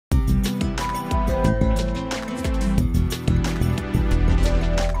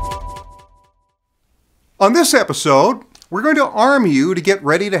On this episode, we're going to arm you to get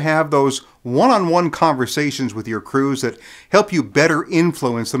ready to have those one-on-one conversations with your crews that help you better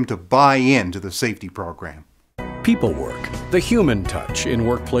influence them to buy into the safety program. PeopleWork, the human touch in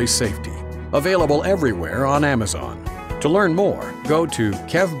workplace safety. Available everywhere on Amazon. To learn more, go to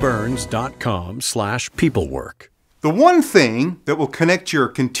kevburns.com/peoplework. The one thing that will connect your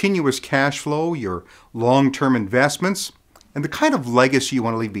continuous cash flow, your long-term investments, and the kind of legacy you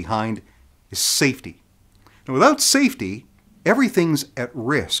want to leave behind is safety. And without safety, everything's at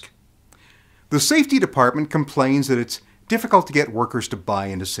risk. The safety department complains that it's difficult to get workers to buy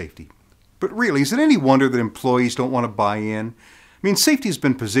into safety. But really, is it any wonder that employees don't want to buy in? I mean, safety has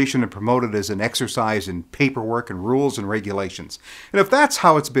been positioned and promoted as an exercise in paperwork and rules and regulations. And if that's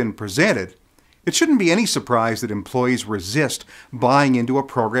how it's been presented, it shouldn't be any surprise that employees resist buying into a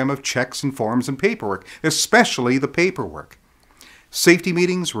program of checks and forms and paperwork, especially the paperwork. Safety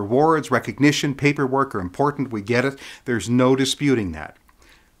meetings, rewards, recognition, paperwork are important. We get it. There's no disputing that.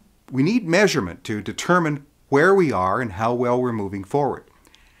 We need measurement to determine where we are and how well we're moving forward.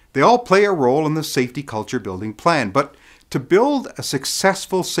 They all play a role in the safety culture building plan, but to build a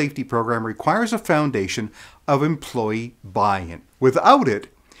successful safety program requires a foundation of employee buy-in. Without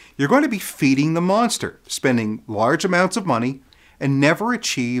it, you're going to be feeding the monster, spending large amounts of money, and never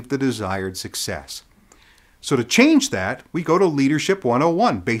achieve the desired success. So to change that, we go to Leadership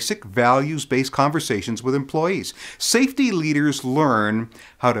 101, basic values-based conversations with employees. Safety leaders learn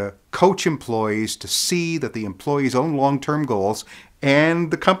how to coach employees to see that the employee's own long-term goals and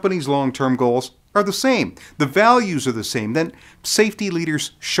the company's long-term goals are the same. The values are the same. Then safety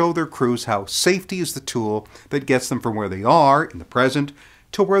leaders show their crews how safety is the tool that gets them from where they are in the present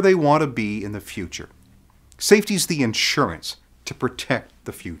to where they want to be in the future. Safety is the insurance to protect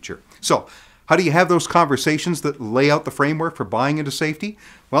the future. So, how do you have those conversations that lay out the framework for buying into safety?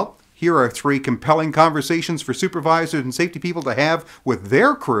 Well, here are 3 compelling conversations for supervisors and safety people to have with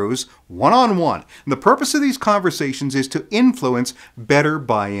their crews one-on-one. And the purpose of these conversations is to influence better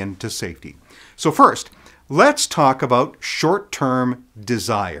buy-in to safety. So first, let's talk about short-term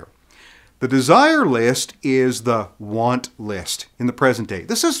desire. The desire list is the want list in the present day.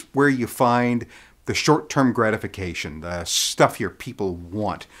 This is where you find the short-term gratification, the stuff your people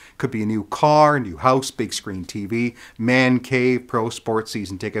want. Could be a new car, new house, big screen TV, man cave, pro sports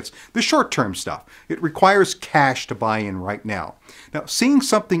season tickets. The short-term stuff. It requires cash to buy in right now. Now, seeing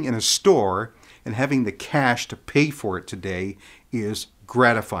something in a store and having the cash to pay for it today is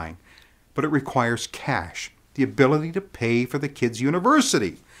gratifying. But it requires cash. The ability to pay for the kids'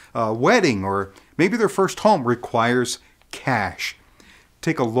 university, a wedding, or maybe their first home requires cash.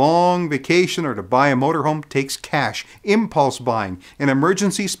 Take a long vacation or to buy a motorhome takes cash. Impulse buying and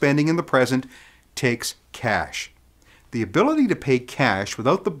emergency spending in the present takes cash. The ability to pay cash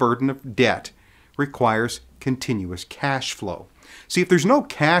without the burden of debt requires continuous cash flow. See, if there's no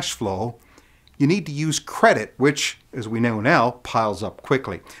cash flow, you need to use credit, which, as we know now, piles up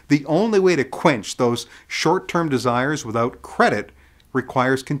quickly. The only way to quench those short-term desires without credit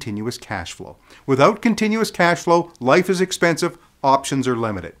requires continuous cash flow. Without continuous cash flow, life is expensive, options are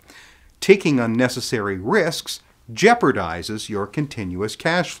limited. Taking unnecessary risks jeopardizes your continuous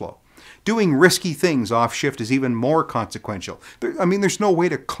cash flow. Doing risky things off shift is even more consequential. There's no way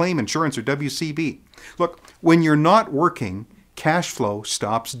to claim insurance or WCB. Look, when you're not working, cash flow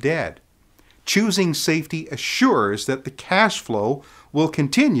stops dead. Choosing safety assures that the cash flow will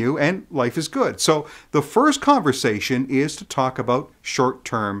continue and life is good. So the first conversation is to talk about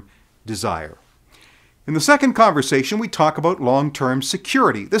short-term desire. In the second conversation, we talk about long-term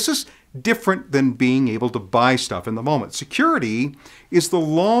security. This is different than being able to buy stuff in the moment. Security is the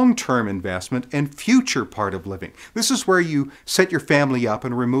long-term investment and future part of living. This is where you set your family up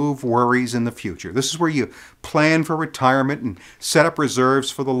and remove worries in the future. This is where you plan for retirement and set up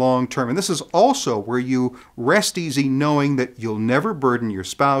reserves for the long term. And this is also where you rest easy knowing that you'll never burden your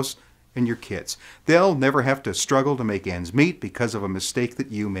spouse and your kids. They'll never have to struggle to make ends meet because of a mistake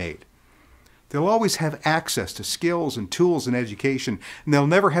that you made. They'll always have access to skills and tools and education, and they'll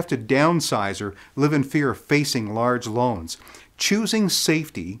never have to downsize or live in fear of facing large loans. Choosing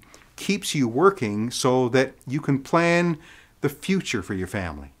safety keeps you working so that you can plan the future for your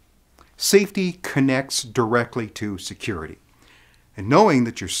family. Safety connects directly to security. And knowing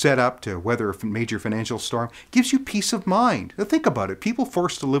that you're set up to weather a major financial storm gives you peace of mind. Now think about it. People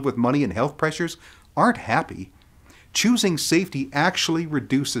forced to live with money and health pressures aren't happy. Choosing safety actually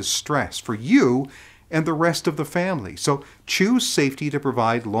reduces stress for you and the rest of the family. So choose safety to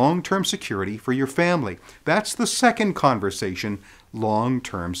provide long-term security for your family. That's the second conversation,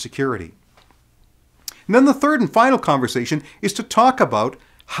 long-term security. And then the third and final conversation is to talk about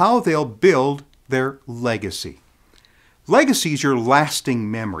how they'll build their legacy. Legacy is your lasting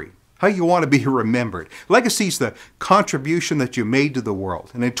memory, how you want to be remembered. Legacy is the contribution that you made to the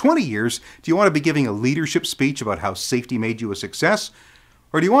world. And in 20 years, do you want to be giving a leadership speech about how safety made you a success?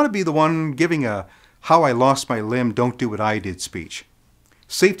 Or do you want to be the one giving a how I lost my limb, don't do what I did speech?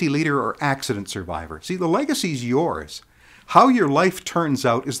 Safety leader or accident survivor? See, the legacy is yours. How your life turns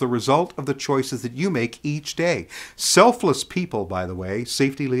out is the result of the choices that you make each day. Selfless people, by the way,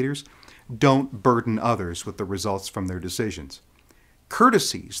 safety leaders, don't burden others with the results from their decisions.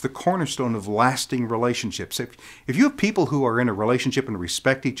 Courtesy is the cornerstone of lasting relationships. If you have people who are in a relationship and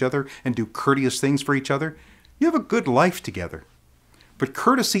respect each other and do courteous things for each other, you have a good life together. But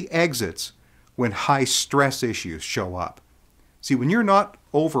courtesy exits when high stress issues show up. See, when you're not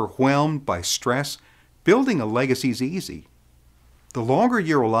overwhelmed by stress, building a legacy is easy. The longer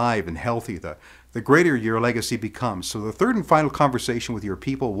you're alive and healthy, the greater your legacy becomes. So the third and final conversation with your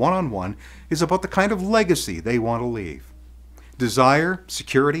people one-on-one is about the kind of legacy they want to leave. Desire,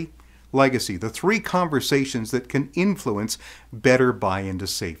 security, legacy, the three conversations that can influence better buy-in to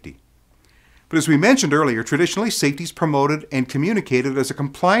safety. But as we mentioned earlier, traditionally safety is promoted and communicated as a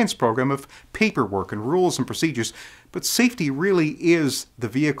compliance program of paperwork and rules and procedures. But safety really is the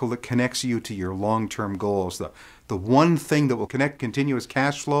vehicle that connects you to your long-term goals, the one thing that will connect continuous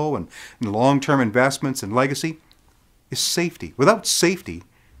cash flow and long-term investments and legacy is safety. Without safety,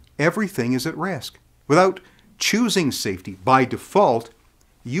 everything is at risk. Without choosing safety by default,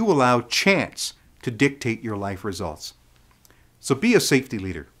 you allow chance to dictate your life results. So be a safety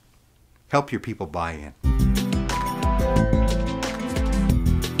leader. Help your people buy in.